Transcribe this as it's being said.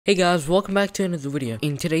Hey guys, welcome back to another video.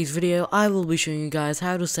 In today's video, I will be showing you guys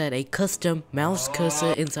how to set a custom mouse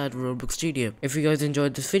cursor inside Roblox Studio. If you guys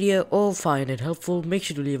enjoyed this video or find it helpful, make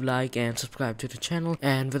sure to leave a like and subscribe to the channel.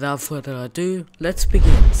 And without further ado, let's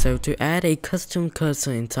begin. So to add a custom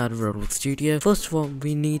cursor inside Roblox Studio, first of all,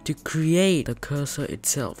 we need to create the cursor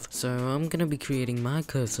itself. So I'm gonna be creating my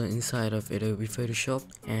cursor inside of Adobe Photoshop,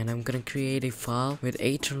 and I'm gonna create a file with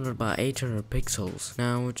 800 by 800 pixels.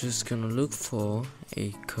 Now we're just gonna look for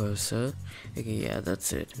a cursor. Okay, yeah,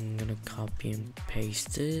 that's it. I'm gonna copy and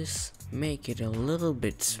paste this, make it a little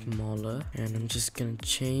bit smaller, and I'm just gonna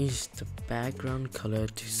change the background color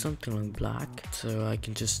to something like black so I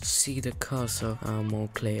can just see the cursor more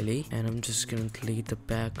clearly. And I'm just gonna delete the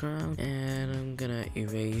background, and I'm gonna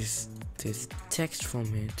erase this text from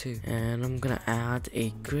here too, and I'm gonna add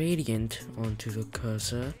a gradient onto the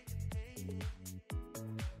cursor.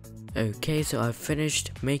 Okay, so I've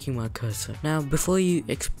finished making my cursor. Now before you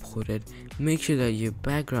export it, make sure that your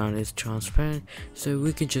background is transparent so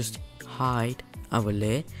we can just hide our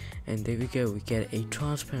layer, and there we go, we get a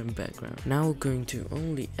transparent background. Now we're going to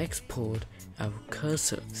only export our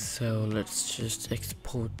cursor, so let's just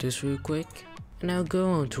export this real quick. Now go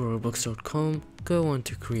on to roblox.com, go on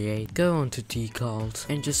to create, go on to decals,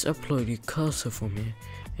 and just upload your cursor from here.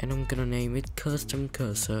 And I'm gonna name it custom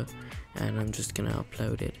cursor, and I'm just gonna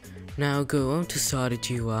upload it. Now go on to Started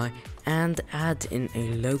UI and add in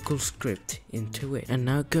a local script into it. And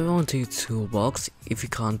now go on to your toolbox. If you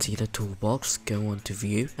can't see the toolbox, go on to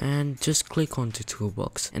view and just click on to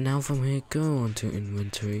toolbox. And now from here, go on to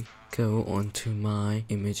inventory, go on to my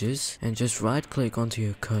images, and just right click onto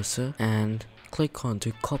your cursor and click on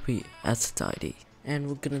to copy asset ID. And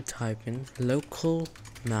we're gonna type in local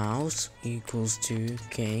mouse equals to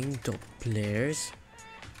game.players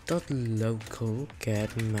 .local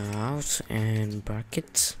get mouse and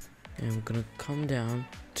brackets, and we're gonna come down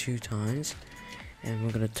 2 times, and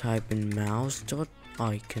we're gonna type in mouse dot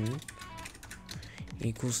icon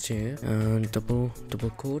equals to double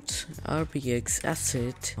quotes rbx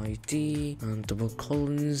asset id and double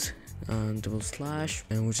colons and double slash,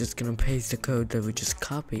 and we're just gonna paste the code that we just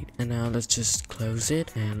copied. And now let's just close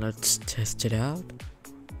it and let's test it out.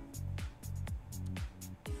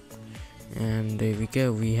 And there we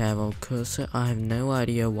go, we have our cursor. I have no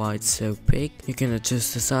idea why it's so big. You can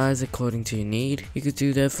adjust the size according to your need. You could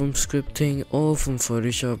do that from scripting or from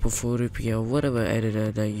Photoshop or Photopea or whatever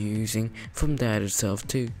editor that you're using from that itself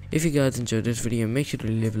too. If you guys enjoyed this video, make sure to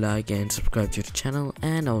leave a like and subscribe to the channel,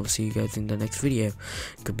 and I'll see you guys in the next video.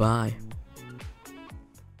 Goodbye.